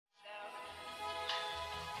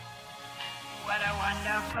a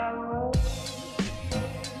wonderful world.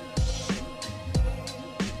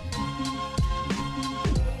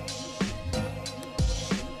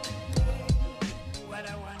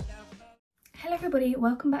 Hello everybody,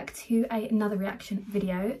 welcome back to another reaction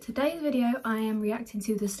video. Today's video I am reacting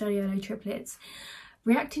to the Sturniolo Triplets,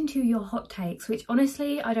 reacting to your hot takes, which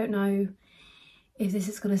honestly I don't know if this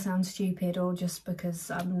is going to sound stupid or just because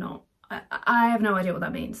I'm not, I have no idea what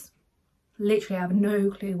that means. Literally I have no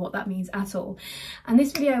clue what that means at all. And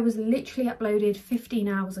this video was literally uploaded 15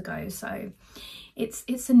 hours ago, so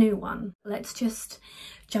it's a new one. Let's just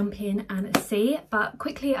jump in and see. But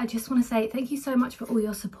quickly, I just want to say thank you so much for all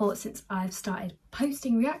your support since I've started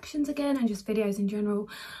posting reactions again and just videos in general.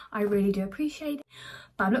 I really do appreciate it.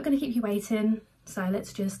 But I'm not going to keep you waiting, so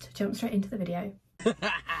let's just jump straight into the video. Do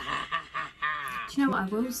you know what, I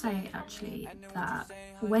will say actually that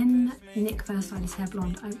when Nick first started his hair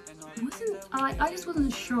blonde, I just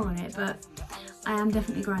wasn't sure on it, but I am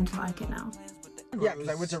definitely growing to like it now. Yeah, because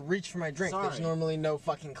I went to reach for my drink. Sorry. There's normally no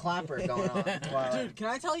fucking clapper going on. Dude, can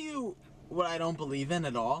I tell you what I don't believe in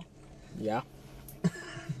at all? Yeah.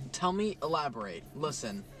 Tell me, elaborate.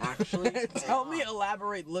 Listen, actually. Tell me,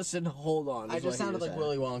 elaborate, listen, hold on. I just sounded like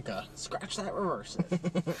Willy Wonka. Scratch that, reverse it.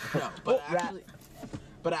 No,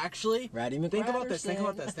 but actually, think about this. Think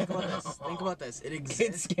about this. It exists.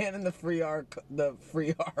 It's scanning the free R,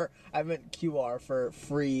 I meant QR for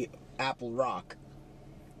free Apple Rock.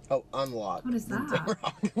 Oh, unlock. What is that?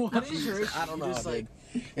 What is yours? I don't know. Just like,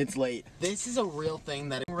 it's late. This is a real thing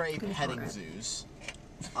that petting zoos.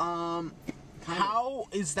 How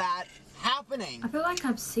is that happening? I feel like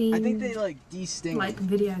I've seen. I think they like de-sting. Like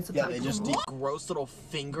videos of they just dig gross little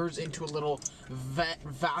fingers into a little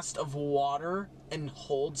vast of water and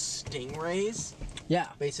hold stingrays. Yeah,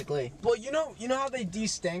 basically. Well, you know how they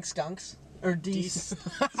de-stank skunks. Or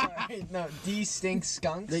sorry, no, de-stink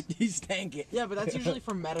skunks. They de-stank it. Yeah, but that's usually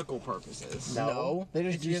for medical purposes. No, they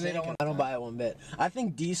just de-stink it. I don't buy it one bit. I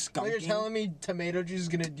think de-skunking. So you're telling me tomato juice is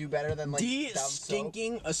gonna do better than like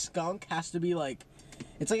de-stinking a skunk has to be like,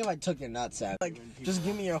 it's like if I took your nuts out. Like, just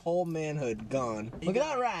give me your whole manhood gone. Look at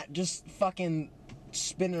that rat, just fucking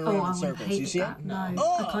spinning around in circles. You see it? No,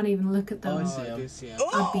 I can't even look at them. I see him.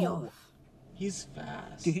 I'd be off. He's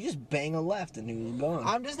fast. Dude, he just bang a left and he was gone.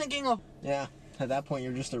 I'm just thinking of... Yeah, at that point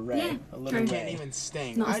you're just a ray. Yeah, a little ray. Can't even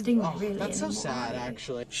sting. Not a stingray, really. That's so anymore, sad, really.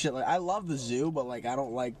 actually. Shit, like, I love the zoo, but like, I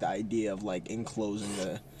don't like the idea of like enclosing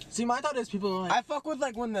the... See, my thought is people are like... I fuck with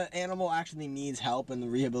like when the animal actually needs help and the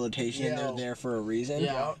rehabilitation and they're there for a reason.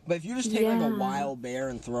 Yeah. But if you just take like a wild bear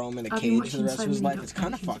and throw him in a cage for the rest of his life, it's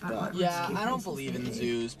kind of fucked up. Yeah, I don't believe in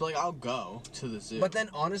zoos, but like, I'll go to the zoo. But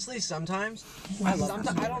then honestly, sometimes...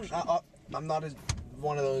 I'm not as...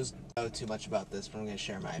 one of those know too much about this, but I'm gonna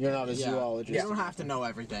share my opinion. You're not a zoologist. You don't have to know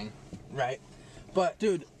everything. Right. But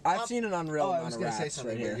dude, I've seen an unreal amount of rats. I was gonna say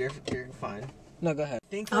something, but you're fine. No, go ahead. I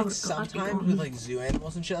think like sometimes with like zoo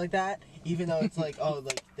animals and shit like that, even though it's like, oh,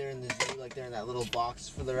 like they're in the zoo, like they're in that little box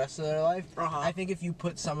for the rest of their life. I think if you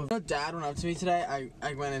put some of... You know, Dad went up to me today,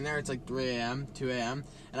 I went in there, it's like 3 a.m., 2 a.m.,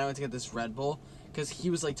 and I went to get this Red Bull. Because he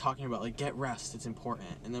was like talking about like get rest, it's important.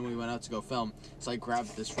 And then we went out to go film, so I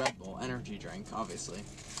grabbed this Red Bull energy drink, obviously.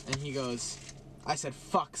 And he goes, I said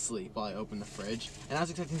fuck sleep while I opened the fridge, and I was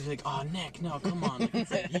expecting him to be like, oh Nick, no, come on.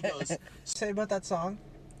 Like, he goes, say about that song.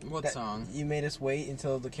 What song? You made us wait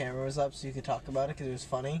until the camera was up so you could talk about it because it was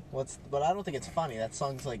funny. But I don't think it's funny. That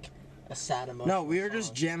song's like a sad emotion. No, we were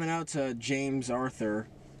just jamming out to James Arthur,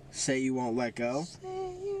 "Say You Won't Let Go."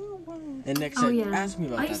 And Nick said, ask me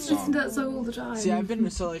about that song. I used to listen to that song all the time. See, I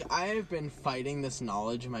have been fighting this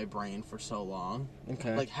knowledge in my brain for so long.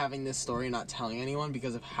 Okay. Like, having this story and not telling anyone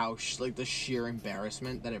because of how, like, the sheer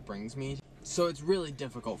embarrassment that it brings me. So it's really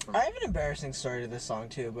difficult for me. I have an embarrassing story to this song,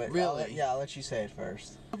 too, but really? I'll let you say it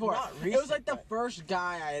first. Not recent, it was, like, the first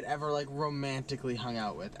guy I had ever, like, romantically hung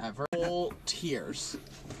out with, ever. Full tears.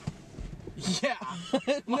 Yeah.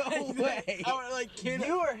 No way. I was like, kid.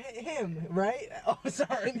 You or him, right? Oh,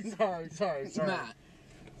 sorry. Matt.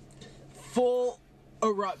 Full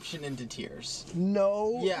eruption into tears.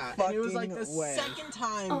 No. Yeah, and it was like the second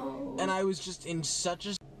time, and I was just in such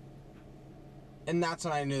a. And that's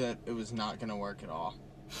when I knew that it was not gonna work at all.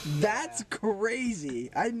 That's crazy.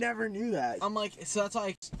 I never knew that. I'm like, so that's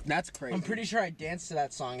why. That's crazy. I'm pretty sure I danced to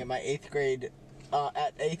that song in my 8th grade.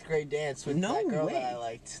 At 8th grade dance with that girl that I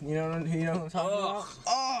liked. You know who I'm talking about?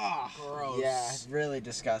 Oh, gross. Yeah, really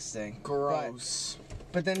disgusting. Gross.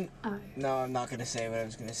 But then, no, I'm not gonna say what I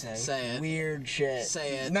was gonna say. Say it. Weird shit.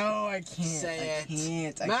 Say it. No, I can't. Say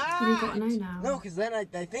it. I can't. What do you got to know now? No, because then I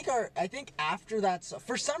think after that,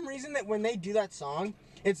 for some reason that when they do that song,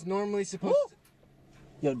 it's normally supposed to.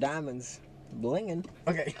 Yo, diamonds. Blinging.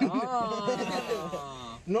 Okay.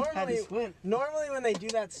 Oh. Normally when they do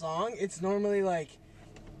that song, it's normally like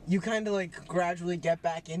you kind of like gradually get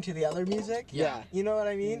back into the other music. Yeah. You know what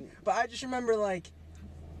I mean? But I just remember like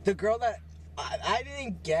the girl that I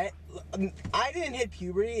didn't hit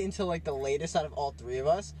puberty until like the latest out of all three of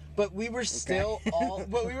us, but we were still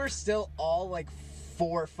all like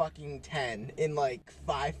 4'10" in like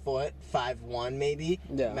 5 foot, 5'1" maybe,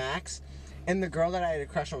 max. And the girl that I had a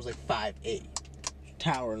crush on was like 5'8".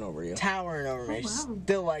 Towering over me. Wow.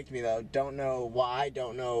 Still liked me though. Don't know why.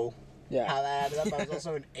 Don't know how that added up. I was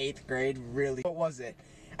also in 8th grade. Really. What was it?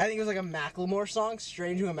 I think it was like a Macklemore song,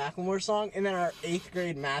 straight into a Macklemore song, and then our 8th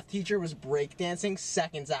grade math teacher was breakdancing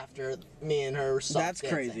seconds after me and her song. That's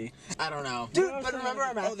crazy. I don't know. Dude, but remember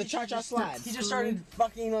our math the cha-cha slide. He just started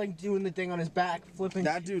fucking like doing the thing on his back, flipping.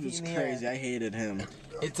 That dude was crazy. I hated him.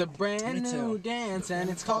 It's a brand new dance, and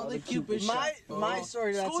it's called the Cupid Shuffle. My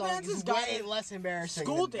story to that school song dances is way less embarrassing.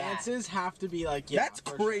 School dances have to be like, that's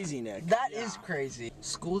crazy, Nick. That is crazy.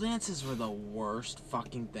 School dances were the worst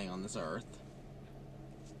fucking thing on this earth.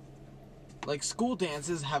 Like, school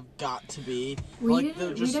dances have got to be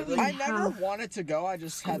I never wanted to go. I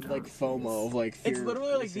just had like FOMO of like fear. It's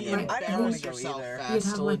literally like the embarrass yourself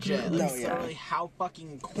fest, legit. Like, literally how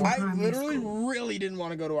fucking cool. I literally really didn't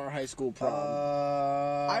want to go to our high school prom.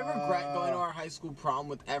 I regret going to our high school prom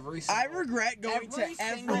with every single. I regret going to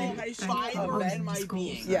every high school fiber in my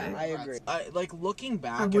being. Yeah, I agree. Like looking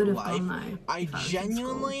back at life, I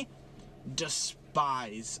genuinely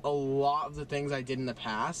despise a lot of the things I did in the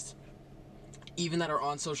past. Even that are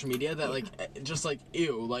on social media that like just like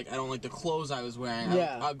ew, like I don't like the clothes I was wearing, I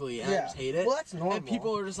look ugly and I just hate it. Well, that's normal. And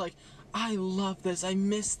people are just like, I love this, I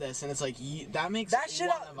miss this, and it's like that makes one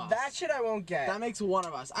of us. That shit I won't get. That makes one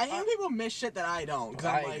of us. I hate when people miss shit that I don't. Cause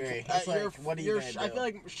I'm agree. It's like, what are you gonna do? I feel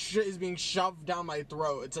like shit is being shoved down my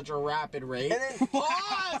throat at such a rapid rate. And then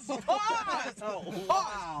pause.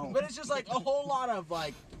 Wow. But it's just like a whole lot of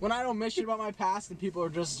like when I don't miss shit about my past and people are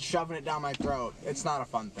just shoving it down my throat. It's not a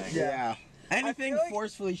fun thing. Yeah. Anything like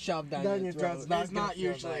forcefully shoved down your throat is not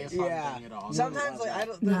usually a fun thing at all. Sometimes like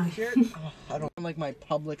I don't like my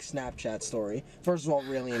public Snapchat story. First of all,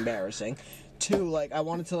 really embarrassing. 2, like I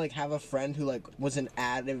wanted to like have a friend who like was an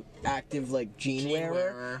active like jean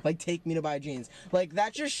wearer, like take me to buy jeans. Like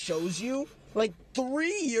that just shows you. Like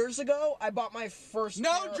 3 years ago, I bought my first.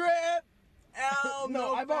 Drip.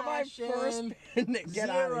 No, I bought my first. Get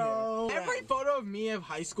out of here. Every photo of me of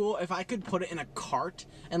high school, if I could put it in a cart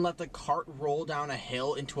and let the cart roll down a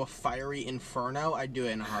hill into a fiery inferno, I'd do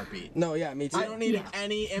it in a heartbeat. No, yeah, me too. I don't need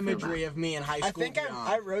any imagery of me in high school. I think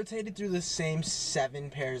I rotated through the same 7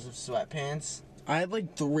 pairs of sweatpants. I had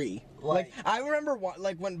like 3. Like I remember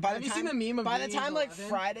like when by the time like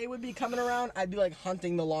Friday would be coming around, I'd be like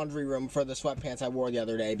hunting the laundry room for the sweatpants I wore the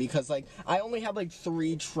other day because like I only had like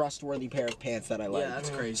 3 trustworthy pair of pants that I liked. Yeah, that's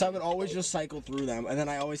crazy. So I would always just cycle through them, and then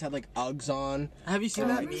I always had like Uggs on. Have you seen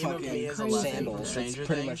that meme of me as a sandals? That's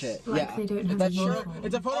pretty much it. Like yeah, they don't have that's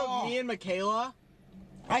it's a photo of me and Michaela.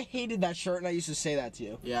 I hated that shirt, and I used to say that to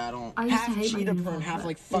you. Yeah, I don't. Half cheetah print, half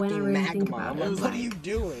like fucking magma. I'm like, what are you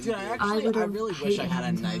doing? Dude, I really wish I had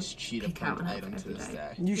a nice cheetah print item to this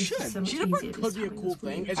day. You should. Cheetah print could be a cool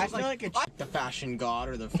thing. It's just like the fashion god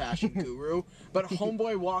or the fashion guru, but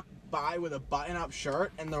homeboy walked by with a button-up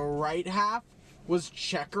shirt, and the right half was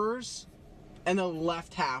checkers, and the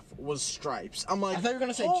left half was stripes. I'm like, I thought you were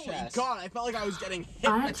gonna say holy chest. God, I felt like I was getting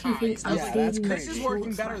hypnotized. That's crazy. This is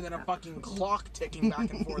working better than a fucking clock ticking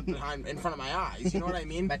back and forth in front of my eyes. You know what I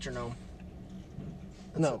mean? Metronome.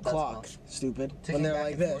 No, clock. Stupid. When they're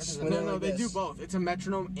like this. No, they do both. It's a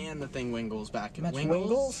metronome and the thing wingles back.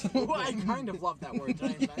 Wingles? Ooh, I kind of love that word.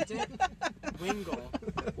 Did I invent it? Wingle.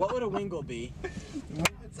 What would a wingle be?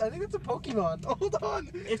 I think it's a Pokemon. Hold on.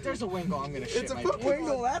 If there's a wingle, I'm gonna shit my pants.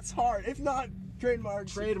 Wingle, that's hard. If not, trademark.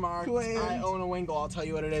 I own a wingle. I'll tell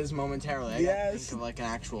you what it is momentarily. I gotta think of like an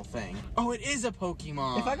actual thing. Oh, it is a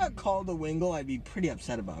Pokemon. If I got called a wingle, I'd be pretty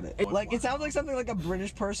upset about it. Like, it sounds like something like a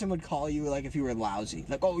British person would call you, like, if you were lousy.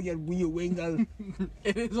 Like, oh, yeah, you wingle.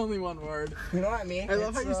 It is only one word. You know what I mean? I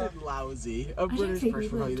love how you said lousy. A British person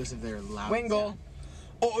would call you this if they're lousy. Wingle.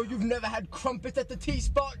 Oh, you've never had crumpets at the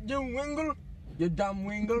T-spot, you wingle? You dumb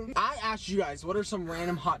wingle. I asked you guys, what are some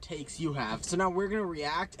random hot takes you have? So now we're gonna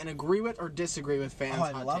react and agree with or disagree with fans'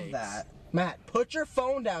 hot takes. I love that. Matt, put your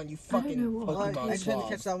phone down, you fucking Pokemon slob. I didn't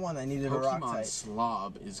catch that one. I needed a rock type. Pokemon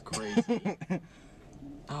slob is crazy.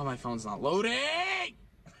 Oh, my phone's not loading!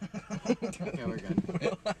 Okay, we're good.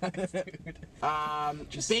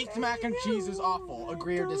 Baked mac and cheese is awful.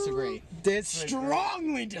 Agree or disagree?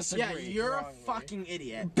 Strongly disagree. Yeah, you're a fucking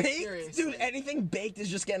idiot. Baked, Seriously. dude. Anything baked is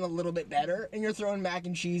just getting a little bit better, and you're throwing mac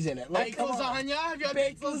and cheese in it. Baked lasagna? Have you had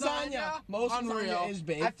baked lasagna? Most Unreal. lasagna is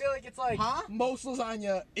baked. I feel like it's like, Huh? Most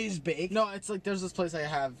lasagna is baked. No, it's like there's this place I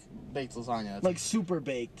have baked lasagna. It's Like super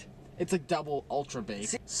baked. It's like double ultra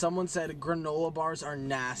baked. Someone said granola bars are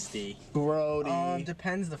nasty. Grody.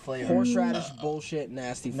 depends the flavor. Horseradish bullshit,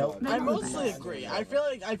 nasty Nope. fuck. No. I mostly agree. I feel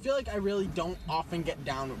like I really don't often get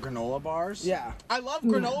down with granola bars. Yeah. I love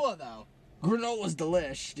granola though. Granola's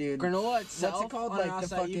delish, dude. Granola itself. What's it called? on Like an the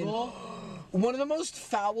acai fucking bowl. one of the most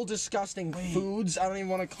foul, disgusting foods. I don't even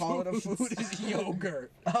want to call it a food. Is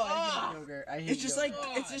yogurt. Oh, I hate yogurt. I hate It's just yogurt.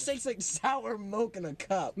 like it just tastes like sour milk in a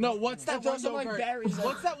cup. No, what's that Throw one some, like, yogurt? berries on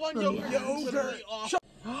What's that one yogurt? that's Yogurt. literally awful?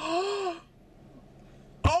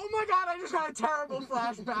 Oh my god, I just got a terrible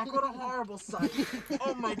flashback. What a horrible sight.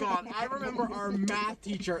 Oh my god, I remember our math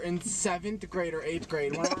teacher in 7th grade or 8th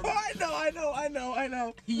grade. One of our I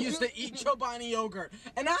know. He used to eat Chobani yogurt.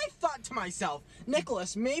 And I thought to myself,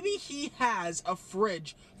 Nicholas, maybe he has a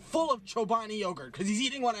fridge full of Chobani yogurt because he's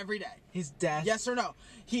eating one every day. His desk. Yes or no?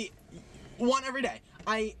 One every day.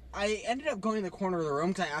 I ended up going to the corner of the room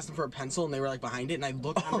because I asked him for a pencil and they were like behind it and I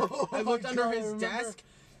looked under, God, I his remember. desk.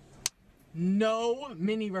 No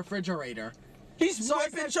mini refrigerator. He's So I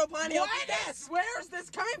whipping said, Chobani up his desk. where's this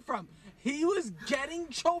coming from? He was getting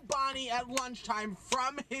Chobani at lunchtime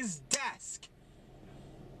from his desk.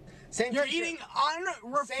 Same You're teacher- eating Same teacher that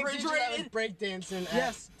was unrefrigerated. breakdancing. at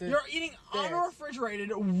Yes, the you're eating there.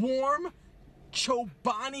 unrefrigerated, warm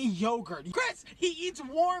Chobani yogurt. Chris, he eats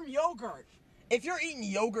warm yogurt. If you're eating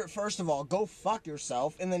yogurt, first of all, go fuck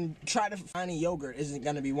yourself, and then try to find a yogurt isn't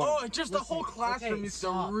gonna be one. Oh, of it's just the whole classroom okay, is to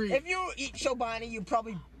stop. read. If you eat Chobani, you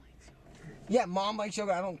probably. Yeah, mom likes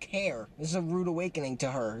yogurt. I don't care. This is a rude awakening to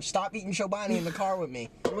her. Stop eating Chobani in the car with me.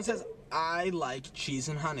 Someone says, I like cheese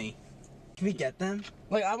and honey. Can we get them?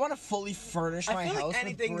 Like, I want to fully furnish my I feel house like with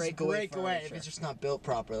anything's breakaway breakaway if furniture. it's just not built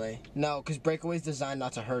properly. No, because breakaway's designed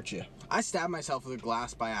not to hurt you. I stabbed myself with a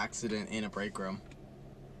glass by accident in a break room.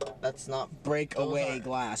 That's not. Breakaway Those are-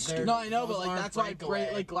 glass. they're- No, I know, but those like aren't that's why I break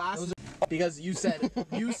breakaway. like glass because you said what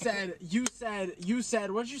did you say?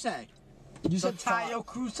 You So said Tayo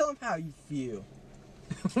Cruz, tell him how you feel.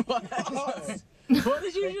 What? What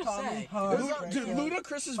did you just call me say? hard. Dude,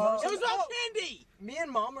 Ludacris's verse. It was about candy. Me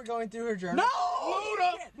and mom were going through her journal.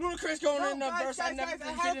 No, Ludacris going in the guys, verse. I guys, never guys,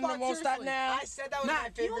 I fit have in the thought, won't stop seriously. now. I said that was Matt, my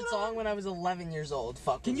do you favorite wanna- song when I was 11 years old.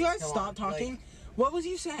 Fuck. Can with you me. guys Come stop on, talking? like, What was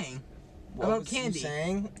you saying? what About was you candy.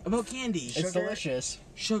 saying? About candy. It's Sugar. delicious.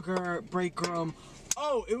 Sugar, break room.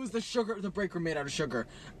 Oh, it was the break room made out of sugar.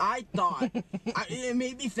 I thought, it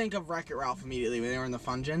made me think of Wreck-It Ralph immediately when they were in the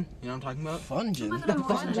Fungin. You know what I'm talking about? Fungin. I don't know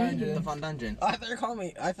what that is. The Fun Dungeon.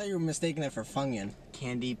 I thought you were mistaking it for Fungin.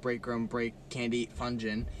 Candy, break room, break, candy,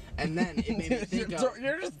 Fungin. And then it made me think of...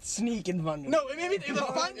 You're just sneaking Fungin. No, it made me think of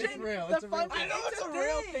the No, Fungin. it's real, The it's a real Fungin- thing. I know it's a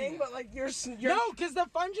real thing, but like you're No, because the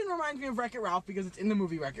Fungin reminds me of Wreck-It Ralph because it's in the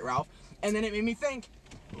movie Wreck-It Ralph. And then it made me think,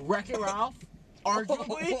 Wreck-It Ralph,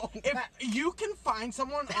 arguably, if you can find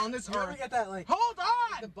someone on this You ever earth... get that like Hold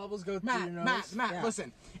on! the bubbles go through your nose? Matt, Yeah.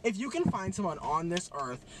 listen. If you can find someone on this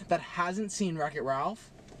earth that hasn't seen Wreck-It Ralph,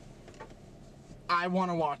 I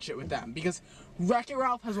want to watch it with them because Wreck-It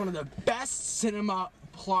Ralph has one of the best cinema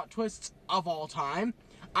plot twists of all time.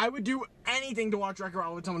 I would do anything to watch Wreck-It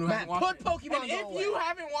Ralph with someone who Matt, hasn't watched put it. Pokemon And Go if you away.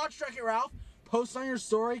 haven't watched Wreck-It Ralph, post on your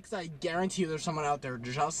story because I guarantee you there's someone out there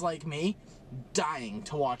just like me dying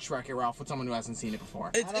to watch Wreck-It Ralph with someone who hasn't seen it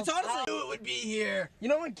before. It's honestly knew it would be here. You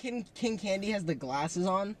know when King Candy has the glasses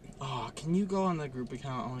on? Oh, can you go on the group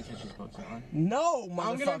account? I want to catch your Pokemon. No, motherfucker.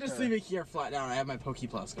 I'm gonna just leave it here flat down. I have my Poke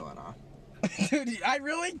Plus going on. Dude, I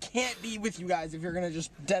really can't be with you guys if you're gonna just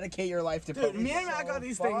dedicate your life to Dude, Pokemon. me and Matt got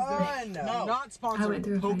these things. fun. They're No. not I sponsored. went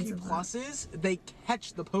through a Poke phase of that. Pluses, they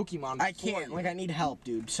catch the Pokemon. I for can't. you. Like, I need help,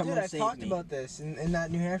 dude. Someone Dude, I save talked me. about this in that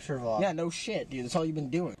New Hampshire vlog. Yeah, no shit, dude. That's all you've been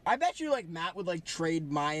doing. I bet you, like, Matt would, like,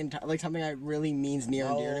 trade my entire, like, something that really means near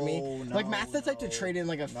and dear to me. No, Like, Matt's the type to no, trade in,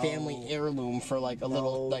 like, a family no. heirloom for, like, a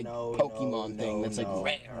little, like, Pokemon thing that's, like,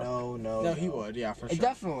 rare. No, No, he would. Yeah, for sure.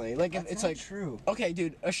 Definitely. Like, if That's it's, not like, true. okay,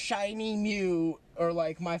 dude, a shiny Mew or,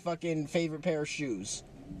 like, my fucking favorite pair of shoes.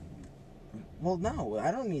 Well, no, I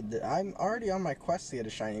don't need that. I'm already on my quest to get a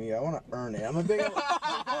shiny Mew. I want to earn it. I'm a big.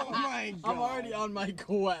 Oh, my God. I'm already on my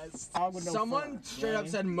quest. Dog with no Someone fur. straight up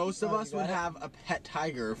said most of Oh, us you would got it? have a pet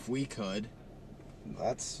tiger if we could.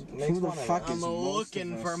 That's Who the fuck I'm is most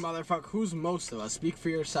looking of for a us? motherfucker. Who's most of us? Speak for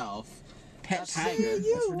yourself. Pet That's tiger.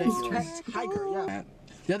 you. That's ridiculous. Pet tiger, yeah.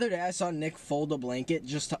 The other day I saw Nick fold a blanket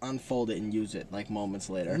just to unfold it and use it like moments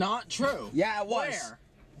later. Not true. Yeah, it was. Where?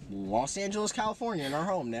 Los Angeles, California, in our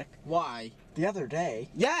home, Nick. Why? The other day.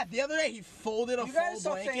 Yeah, the other day he folded a You guys full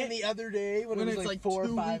stop blanket. saying the other day when it was like 4 or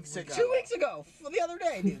 5 weeks ago. 2 weeks ago. The other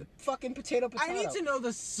day, dude. Fucking potato. I need to know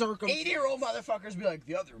the circumstances. 80-year-old motherfuckers be like,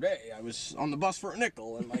 the other day I was on the bus for a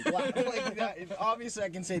nickel and like, like that. Obviously I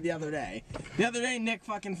can say the other day. The other day Nick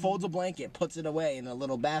fucking folds a blanket, puts it away in a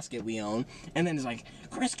little basket we own, and then is like,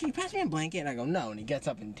 Chris, can you pass me a blanket? And I go, no. And he gets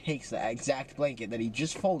up and takes the exact blanket that he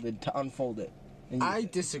just folded to unfold it. I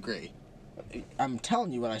disagree. I'm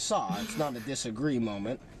telling you what I saw. It's not a disagree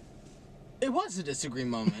moment. It was a disagree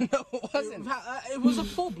moment. No, it wasn't. It was a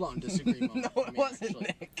full-blown disagree moment. No, it wasn't,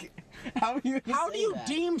 actually. Nick. How do you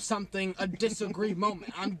deem something a disagree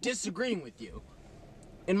moment? I'm disagreeing with you.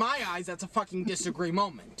 In my eyes, that's a fucking disagree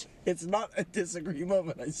moment. It's not a disagree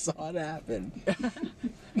moment. I saw it happen.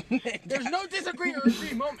 Nick, There's no disagree or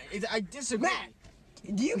agree moment. I disagree. Matt,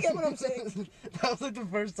 do you get what I'm saying? That was like the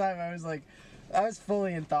first time I was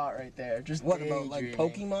fully in thought right there. Just What about like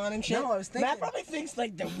Pokemon and shit? No, I was thinking. Matt probably thinks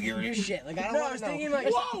like the weirdest shit. Like I don't No, wanna I was know. thinking like.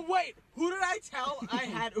 Whoa, wait. Who did I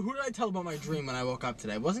tell about my dream when I woke up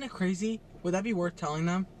today? Wasn't it crazy? Would that be worth telling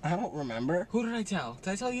them? I don't remember. Who did I tell?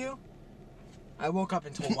 Did I tell you? I woke up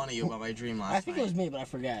and told one of you about my dream last night. I think it was me, but I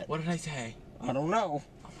forget. What did I say? I don't know.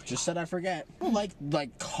 Just said I forget.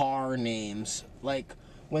 Like car names. Like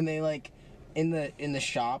when they like in the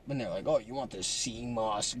shop and they're like, oh, you want this sea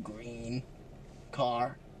moss green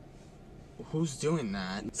car? Who's doing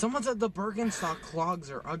that? Someone said the Birkenstock clogs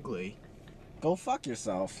are ugly. Go fuck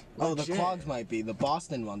yourself. Oh, the Legit. clogs might be. The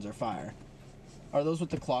Boston ones are fire. Are those what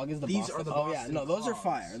the clog is? The These Boston? are the Oh yeah, Boston no, those are clogs.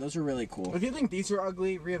 fire. Those are really cool. If you think these are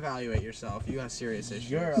ugly, reevaluate yourself. You got serious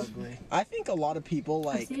issues. You're ugly. I think a lot of people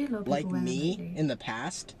I see a lot of people wearing me hoodies. in the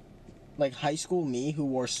past, like high school me who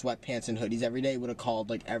wore sweatpants and hoodies every day would have called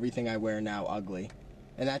like everything I wear now ugly.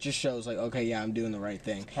 And that just shows like, okay, yeah, I'm doing the right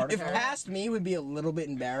thing. Part of If it. past me would be a little bit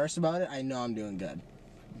embarrassed about it, I know I'm doing good.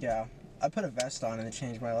 Yeah. I put a vest on and it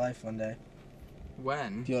changed my life one day.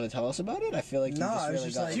 When? Do you want to tell us about it? I feel like you No, just I was really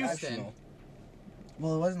just got like, emotional.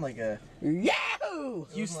 Well, it wasn't like a. Yahoo!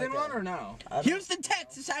 Houston like one a- or no? Houston,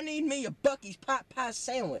 Texas, I need me a Bucky's pot pie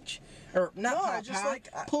sandwich. Or not No, pot just pie, like,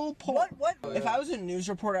 pulled pork. What? If I was a news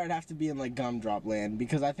reporter, I'd have to be in like gumdrop land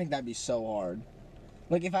because I think that'd be so hard.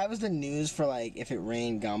 Like if I was the news for like if it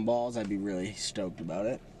rained gumballs, I'd be really stoked about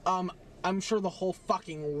it. I'm sure the whole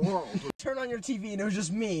fucking world would. Turn on your TV and it was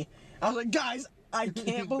just me. I was like, guys, I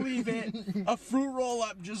can't believe it. A fruit roll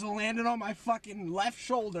up just landed on my fucking left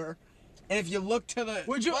shoulder. And if you look to the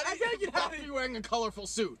Would you? I bet you'd have to be wearing a colorful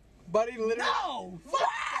suit. Buddy literally. No! What?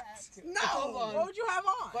 No! What would you have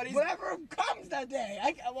on? Buddy's, Whatever comes that day.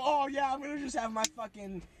 Oh yeah, I'm gonna just have my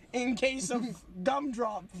fucking in case of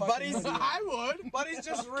gumdrop. Buddy's. fucking- I would. Buddy's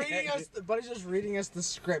just Okay. reading us. Buddy's just reading us the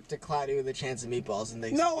script to Cloudy with a Chance of Meatballs, and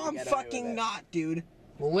they. No, they I'm get away with fucking it. not, dude.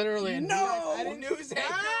 Literally. No! I didn't use it.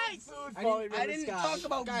 Guys! Food I falling didn't, from I the didn't sky. talk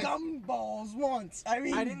about Guys. gumballs once. I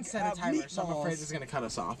mean, I didn't set a timer, so I'm meatballs. afraid it's gonna cut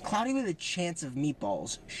us off. Cloudy with a Chance of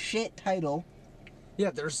Meatballs. Shit title.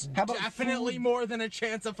 Yeah, there's How about definitely food? more than a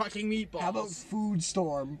chance of fucking meatballs. How about Food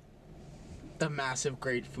Storm? the massive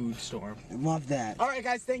great food storm? Love that. All right,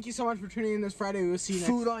 guys, thank you so much for tuning in this Friday. We will see you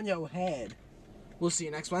Food on your head. We'll see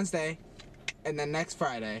you next Wednesday, and then next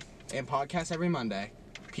Friday, and podcast every Monday.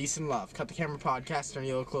 Peace and love. Cut the Camera Podcast,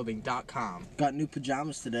 SturnioloClothing.com. Got new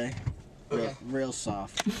pajamas today. Okay. Real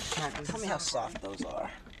soft. Tell Tell me how soft those are.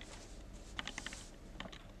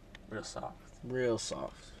 Real soft. Real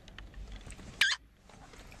soft.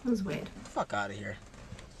 That was weird. Fuck out of here.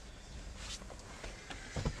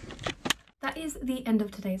 That is the end of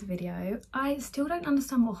today's video. I still don't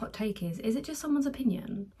understand what hot take is. Is it just someone's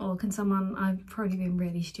opinion? Or can someone, I've probably been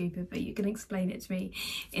really stupid, but you can explain it to me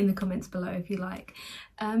in the comments below if you like.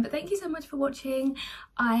 But thank you so much for watching.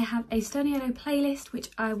 I have a Sturniolo playlist, which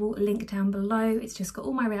I will link down below. It's just got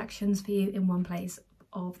all my reactions for you in one place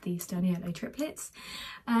of the Sturniolo Triplets.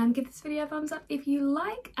 Give this video a thumbs up if you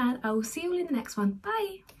like, and I will see you all in the next one.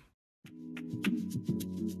 Bye!